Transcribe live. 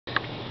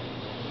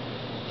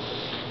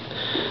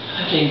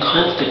being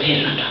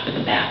constipated on top of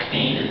the back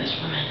pain, and this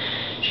woman,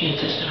 she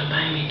insisted on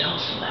buying me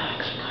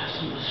Dulcilax.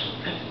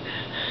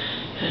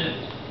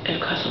 It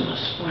cost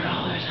almost $4. And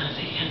I was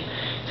thinking,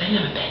 I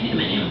didn't have a penny to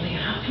my name. I'm thinking,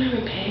 how can I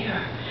repay her?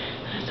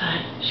 And I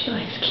thought, she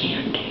likes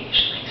candy.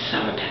 She likes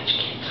Sour Patch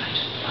Kids. So I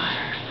just bought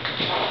her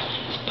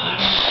this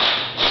bottle.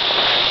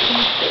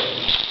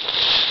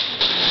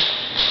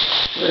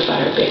 I would have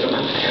bought her a bigger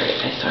one, but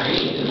I saw her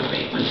using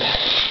already one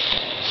package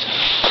today. So,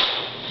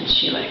 and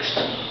she likes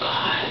to look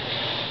hot.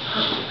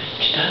 And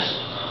she does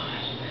look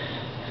hot.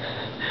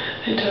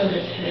 I told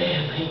her today,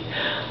 I'm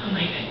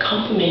like, I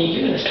compliment you.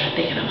 You're going to start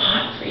thinking I'm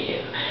hot for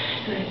you.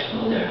 And I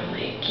told her, I'm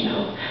like, you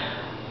know,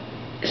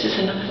 this is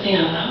another thing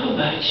I love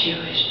about you,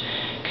 is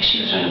because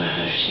she was talking about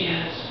how she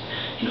has,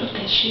 you know,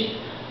 that she's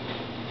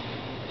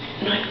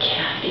not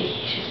catty.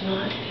 She's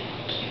not,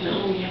 you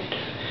know,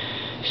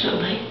 she's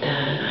not like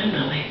that. And I'm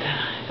not like that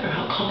either.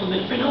 I'll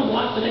compliment her and I'll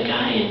walk with a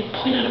guy and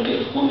point out a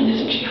beautiful woman.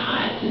 Isn't she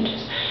hot? And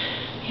just,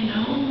 you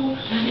know, I'm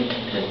not into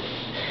this.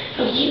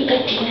 Oh, you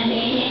like to, you know,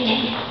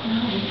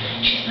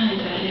 she's not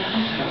into that. I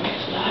thought we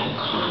have a lot in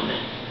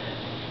common.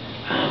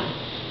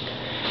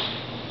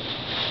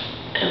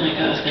 And like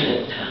I was going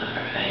to tell her,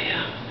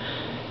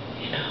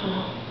 you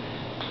know,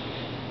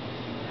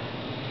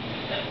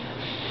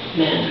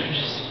 men are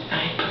just,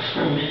 I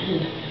prefer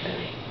men,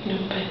 you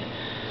know, but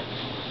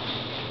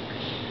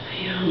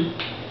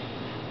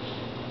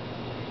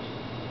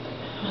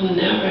I will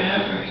never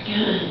ever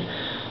again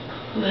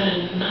let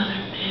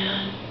another man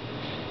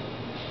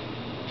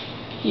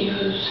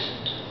use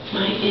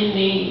my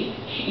innate,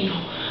 you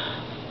know,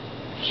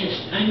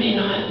 I may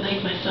not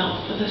like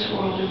myself for this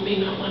world and may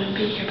not want to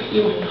be here, but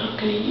you are not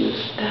going to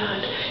use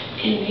that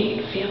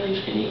innate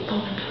feelings, innate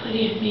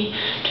vulnerability in me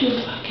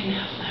to fucking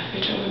have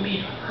leverage over me,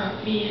 to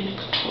hurt me and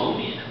control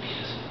me and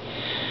abuse me.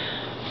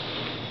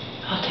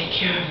 I'll take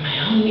care of my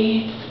own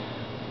needs.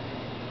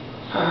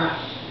 Or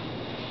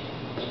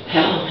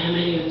hell, I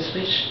might even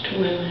switch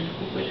to women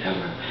or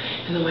whatever,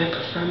 and though I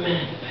prefer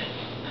men, but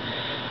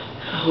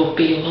I will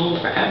be alone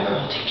forever.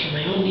 I'll take care of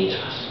my own needs.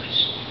 I'll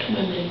switch to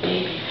women,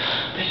 maybe.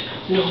 But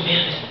no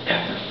man is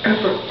ever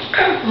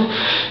gonna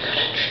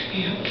treat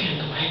me again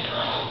the way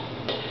Donald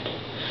did.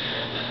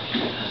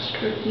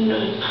 Bastard,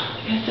 none.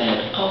 Like I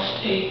said, I'll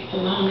stay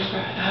alone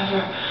forever.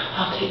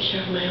 I'll take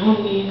care of my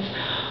own needs.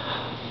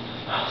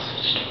 I'll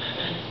switch to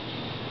women.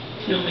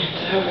 No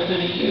man's ever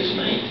gonna use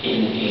my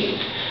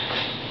innate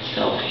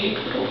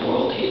self-hatred or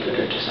world hatred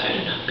or desire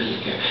to not be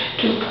here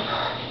to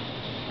hurt me.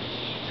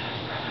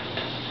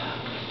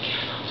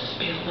 I'll just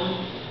be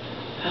alone.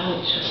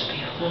 I'll just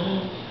be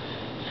alone.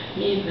 I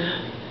mean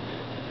that.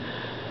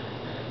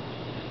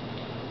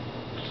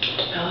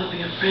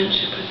 Developing a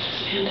friendship with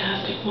this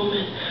fantastic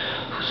woman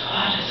who's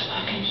hot as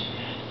fucking shit.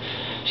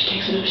 She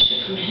takes no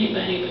shit from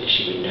anybody, but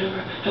she would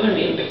never, I wouldn't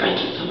be able to be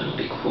friends with someone who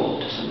would be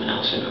cruel to someone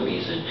else for no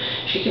reason.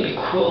 She can be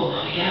cruel,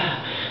 oh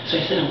yeah. So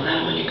I said, I'm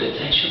glad I'm on your good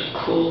side. She'll be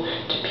cruel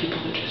to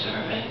people who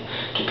deserve it,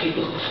 to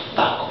people who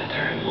fuck with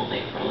her and won't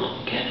leave her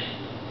alone. Get it?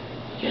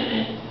 Get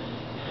it?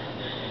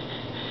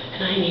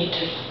 And I need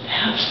to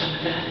have some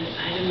of that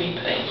inside of me,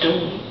 but I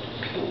don't.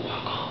 People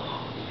walk all over.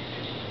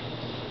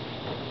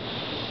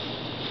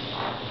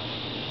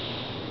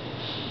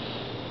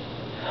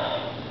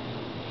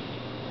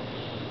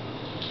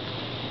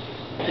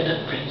 Been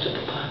up friends with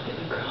the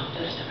popular girl.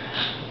 That's never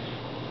happened.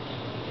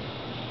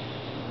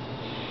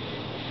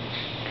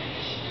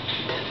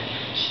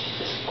 She's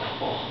just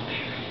cool,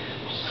 period.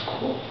 She's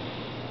cool.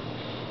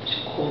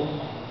 She's cool.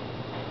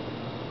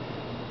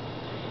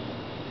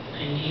 I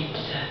need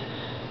to.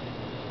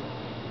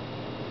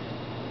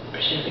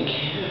 She doesn't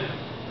care.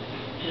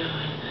 You know,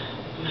 and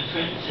my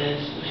friend says,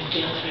 my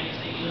male friend is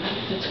like, you know,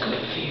 that's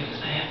good for you,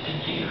 because I have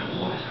been hanging out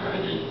more with her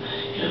than,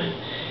 you know, and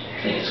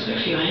it's like, it's good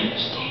for you, I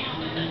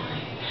understand. And then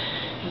like,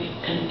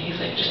 and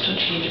he's like, just don't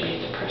change your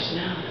basic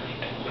personality. I'm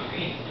like, don't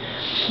worry.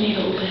 Just need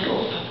a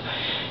little of,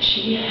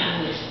 she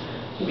has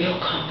real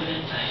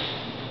confidence.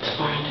 It's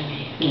foreign to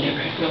me.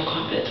 Never had real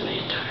confidence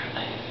my entire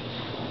life.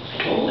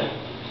 I told her,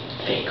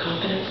 fake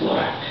confidence,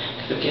 Laura,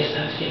 because the gifts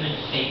I was given,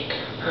 fake,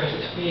 hers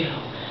is real.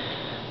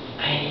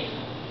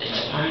 It's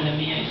foreign to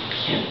me. I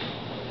can't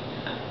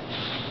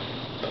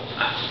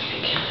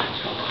have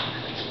real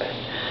confidence, but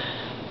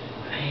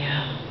I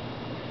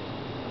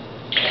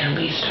can at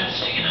least start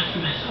sticking up for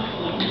myself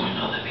a little more,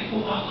 not let people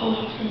walk all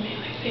over me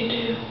like they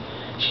do.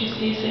 She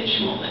sees it,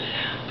 she won't let it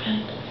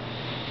happen.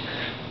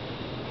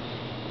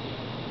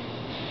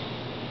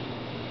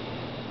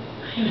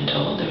 I even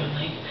told her, I'm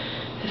like,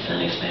 this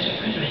unexpected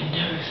friendship, I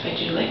never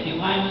expected you to like me.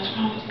 Why? What's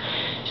wrong?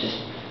 Just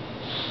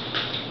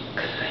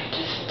because I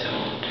just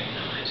don't, you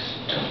know, I just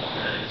don't want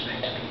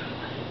unexpected people to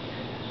like me.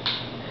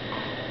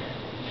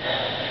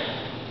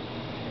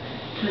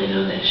 And I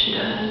know that she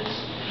does.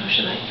 I know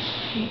she likes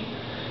me.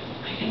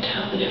 I can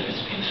tell the difference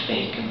between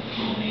fake and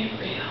phony and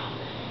real.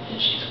 And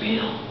she's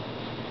real.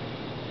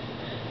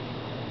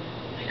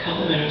 I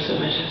compliment her so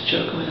much, I was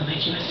joking with her,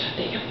 like, you might start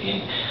thinking,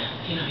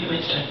 you know, you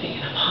might start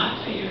thinking I'm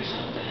hot for you or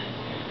something.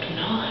 I'm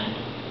not.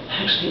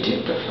 I actually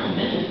do prefer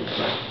men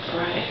for a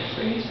variety of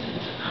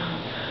reasons.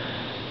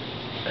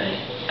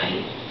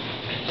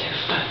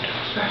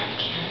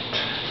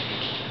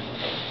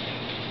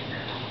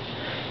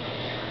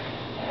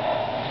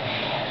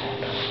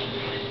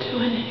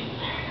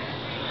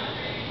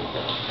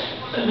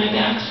 But my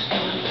back's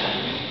feeling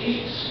better at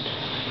least.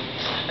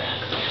 My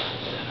back's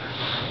feeling better.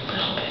 A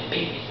little bit,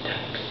 baby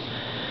steps.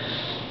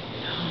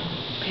 You know,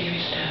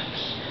 baby steps.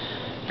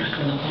 I'm not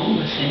going to look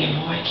homeless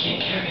anymore. I can't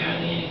carry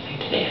hardly anything.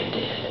 Today I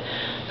did.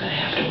 But I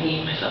have to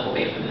wean myself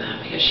away from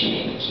that because she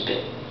made me keep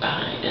it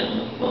behind. And I'm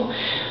like, well,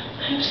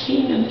 I've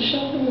seen in the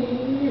show.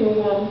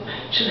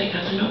 She's like,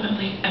 no, I'm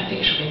like, I'm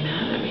thinking she'll be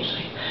mad at me. She's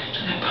like,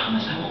 I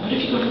promise I won't. What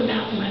if you go to the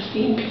bathroom? I've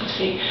seen people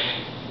say,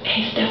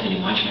 hey,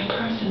 Stephanie, watch my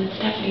purse. And then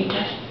Stephanie,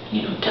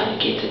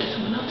 delegates it to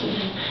someone else. And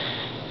then,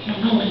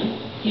 no one,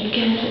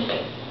 gets it.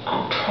 But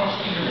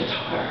trust me, it's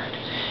hard.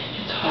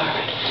 It's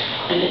hard.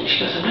 And then she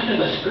goes, I'm not going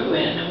to go through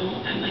it. And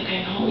I'm like,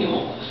 I know you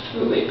won't go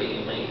through it, but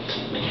you might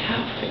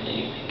have it. And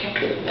you might get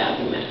to the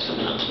bathroom and if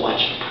someone else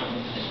watched the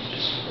purse. It's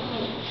just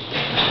wrong.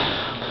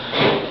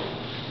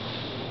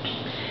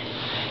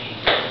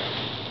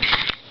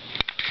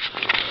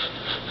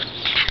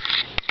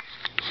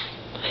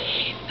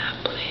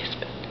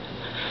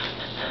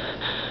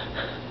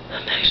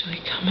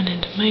 Coming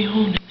into my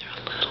own, and they're a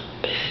little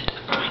bit.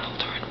 I'm trying to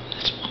learn from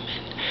this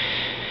woman.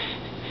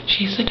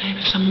 She's the type,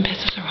 if someone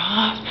pisses her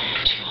off,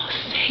 she will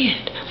say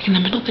it. Like in the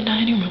middle of the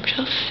dining room,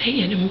 she'll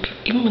say it. And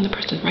even when the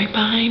person's right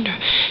behind her,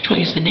 she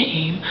won't use the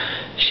name.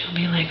 She'll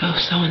be like, oh,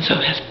 so-and-so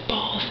has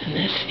balls in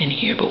this, in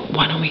here, but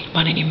why don't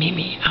you meet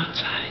me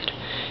outside?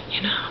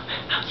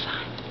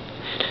 Outside.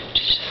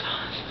 She's just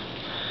awesome.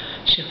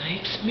 She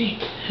likes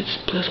me. It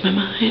blows my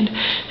mind.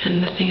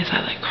 And the thing is,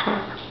 I like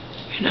her.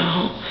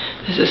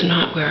 This is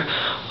not where,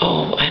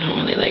 oh, I don't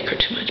really like her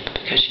too much, but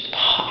because she's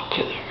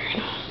popular,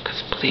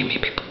 because believe me,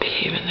 people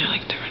behave and they're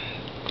it's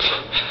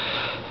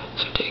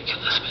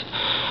ridiculous, but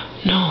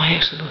no, I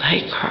actually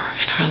like her,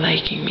 and her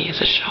liking me is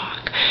a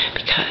shock,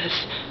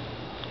 because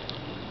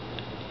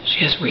she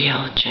has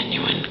real,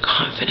 genuine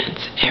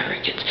confidence,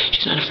 arrogance.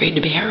 She's not afraid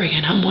to be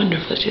arrogant. I'm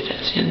wonderful, she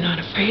says. She's not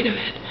afraid of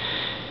it.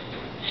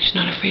 She's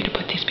not afraid to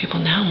put these people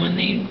down when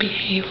they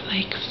behave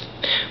like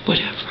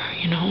whatever,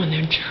 when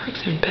they're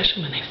jerks, and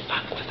especially when they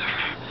fuck with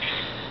her.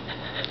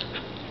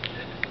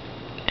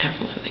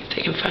 Everyone thinks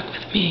they can fuck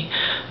with me.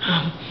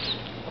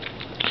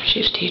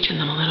 She's teaching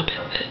them a little bit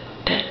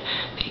that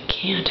they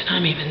can't, and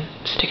I'm even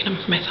sticking them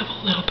for myself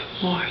a little bit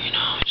more,